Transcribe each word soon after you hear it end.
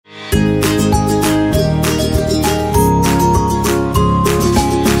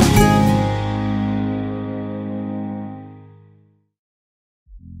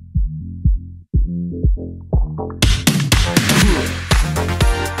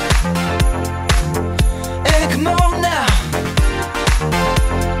Come on now,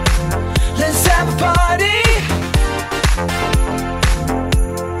 let's have a party.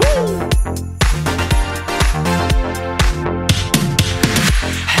 Woo!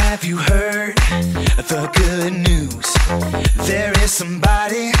 Have you heard the good news? There is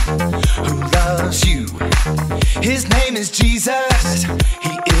somebody who loves you. His name is Jesus.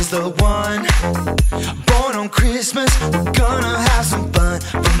 He is the one. Born on Christmas, we're gonna have some fun.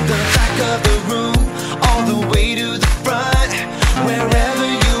 From the back of the room all the way to the front. Wherever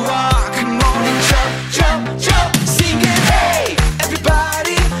you are, come on and jump, jump, jump. Sing it, hey,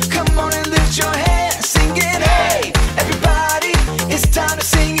 everybody. Come on and lift your hands. Sing it, hey, everybody. It's time to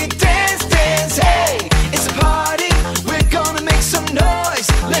sing it, dance, dance, hey. It's a party, we're gonna make some noise.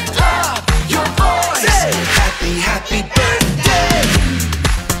 Lift up your voice. Hey. Happy, happy birthday.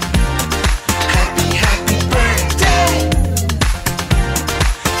 Happy, happy birthday.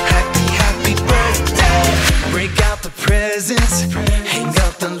 Happy, happy birthday. Break out the presents, hang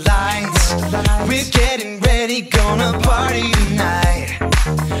up the lights. We're getting ready, gonna party tonight.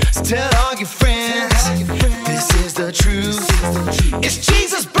 So tell all your friends, this is the truth. It's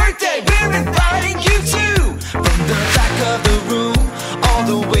Jesus' birthday, we're inviting you too. From the back of the room, all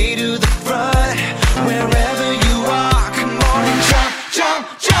the way to the front. Wherever you are, come on and jump,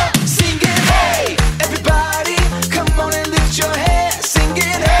 jump, jump. Sing it, hey, everybody. Come on and lift your hands. Sing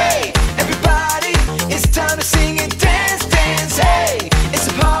it, hey, everybody. It's time to sing it, dance, dance, hey. It's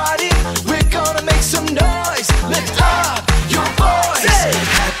a party, we're gonna make some noise. Lift up your voice. Hey.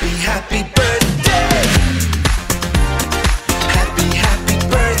 Happy, happy birthday. Happy, happy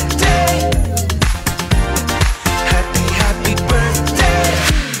birthday. Happy, happy birthday.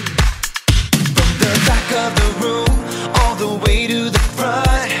 From the back of the room, all the way to the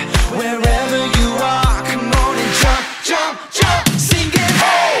front. Wherever you are, come on and jump, jump, jump. Sing it,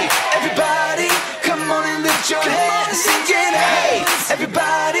 hey, everybody. Come on and lift your hands. Sing it, hey,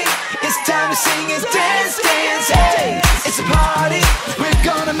 everybody. It's time to sing it, dance, dance, hey. It's a party, we're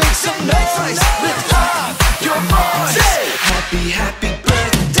gonna make some noise. Lift up your voice. Hey. Happy, happy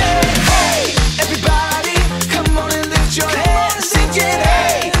birthday. Hey, everybody. Come on and lift your hands. Sing it,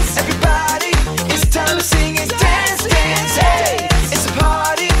 hey, everybody. It's time to sing it, dance, dance, hey. It's a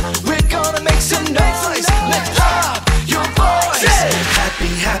party, we're gonna make some noise. Lift up your voice. Hey.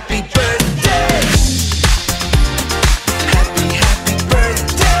 Happy, happy birthday. Happy, happy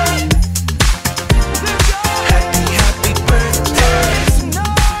birthday. Happy, happy birthday.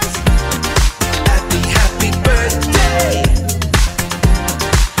 Happy, happy birthday.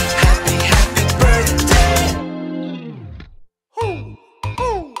 Happy, happy birthday.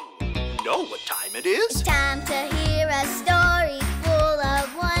 You know what time it is? It's time to hear a story full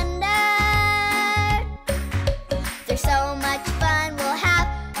of wonder. There's so much fun we'll have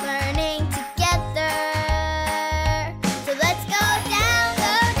learning together. So let's go down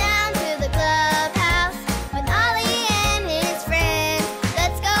to the clubhouse with Ollie and his friends.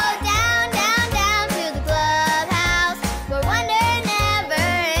 Let's go down to the clubhouse where wonder never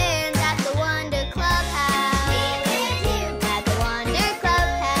ends at the Wonder Clubhouse. Meet with you at the Wonder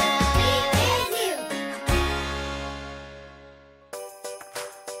Clubhouse. Meet with you.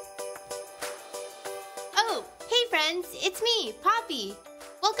 Oh, hey friends, it's me, Poppy.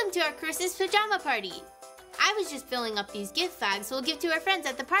 Welcome to our Christmas pajama party. I was just filling up these gift bags we'll give to our friends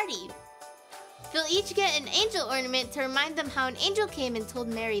at the party. They'll each get an angel ornament to remind them how an angel came and told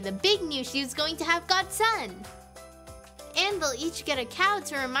Mary the big news she was going to have God's son. And they'll each get a cow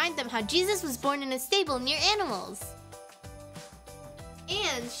to remind them how Jesus was born in a stable near animals.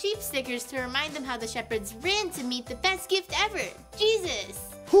 And sheep stickers to remind them how the shepherds ran to meet the best gift ever, Jesus.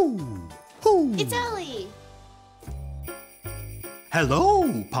 Hoo, hoo. It's Ollie.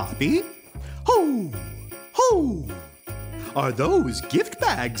 Hello, Poppy. Hoo, hoo. Are those gift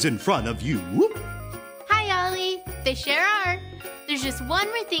bags in front of you? Hi, Ollie. They sure are. There's just one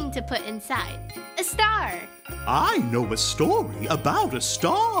more thing to put inside. A star. I know a story about a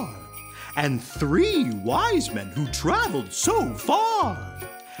star and 3 wise men who traveled so far.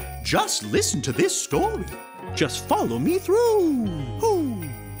 Just listen to this story. Just follow me through. Hoo,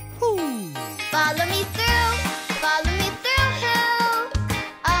 hoo. Follow me through, follow me through, who?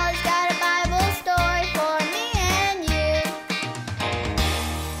 Ollie's got a Bible story for me and you.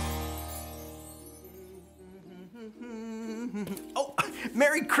 Oh,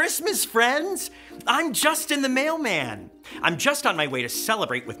 Merry Christmas, friends! I'm Justin the mailman. I'm just on my way to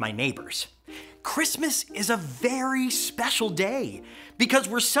celebrate with my neighbors. Christmas is a very special day because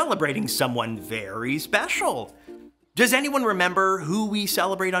we're celebrating someone very special. Does anyone remember who we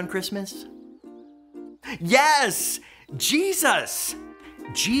celebrate on Christmas? Yes, Jesus!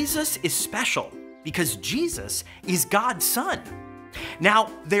 Jesus is special because Jesus is God's son.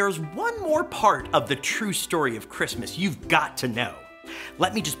 Now, there's one more part of the true story of Christmas you've got to know.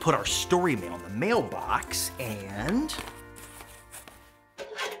 Let me just put our story mail in the mailbox and...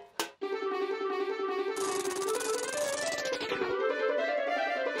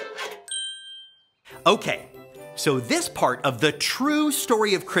 Okay, so this part of the true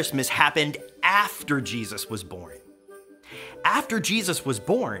story of Christmas happened after Jesus was born. After Jesus was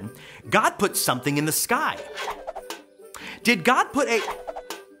born, God put something in the sky. Did God put a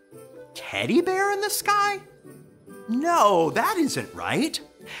teddy bear in the sky? No, that isn't right.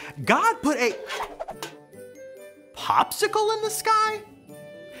 God put a popsicle in the sky?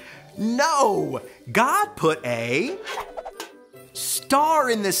 No, God put a star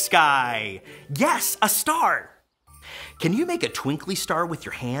in the sky. Yes, a star. Can you make a twinkly star with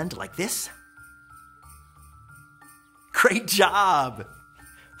your hand like this? Great job.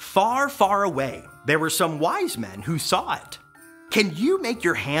 Far, far away, there were some wise men who saw it. Can you make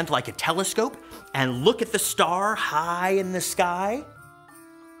your hand like a telescope and look at the star high in the sky?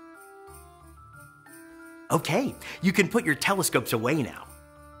 Okay, you can put your telescopes away now.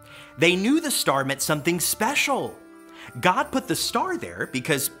 They knew the star meant something special. God put the star there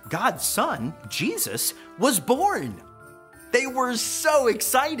because God's son, Jesus, was born. They were so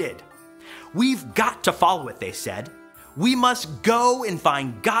excited. We've got to follow it, they said. We must go and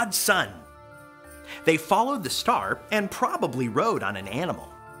find God's son. They followed the star and probably rode on an animal.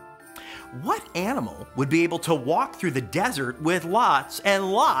 What animal would be able to walk through the desert with lots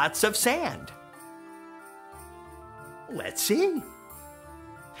and lots of sand? Let's see.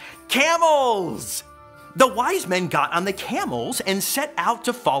 Camels! The wise men got on the camels and set out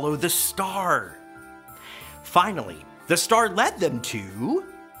to follow the star. Finally, the star led them to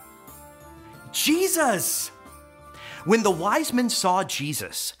Jesus. When the wise men saw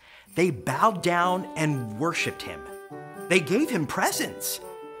Jesus, they bowed down and worshiped him. They gave him presents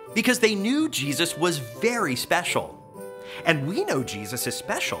because they knew Jesus was very special. And we know Jesus is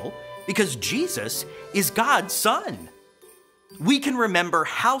special because Jesus is God's son. We can remember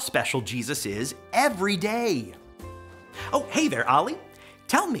how special Jesus is every day. Oh, hey there, Ollie.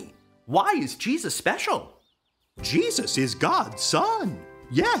 Tell me, why is Jesus special? Jesus is God's son.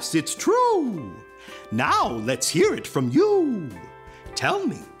 Yes, it's true. Now let's hear it from you. Tell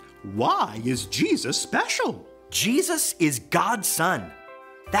me, why is Jesus special? Jesus is God's son.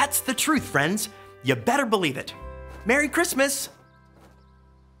 That's the truth, friends. You better believe it. Merry Christmas!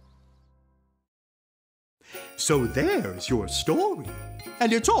 So there's your story,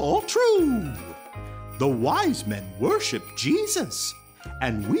 and it's all true. The wise men worshiped Jesus,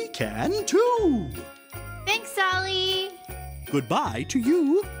 and we can too. Thanks, Ollie. Goodbye to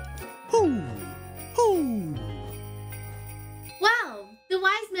you. Hoo, hoo. Wow, the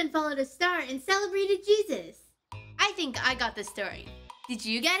wise men followed a star and celebrated Jesus. I think I got the story. Did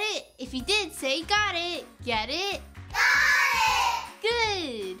you get it? If you did, say got it. Get it? Got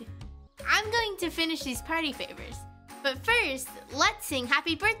it! Good. I'm going to finish these party favors. But first, let's sing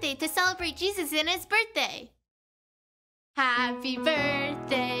Happy Birthday to celebrate Jesus and his birthday. Happy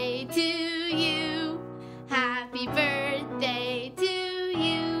birthday to you. Happy birthday.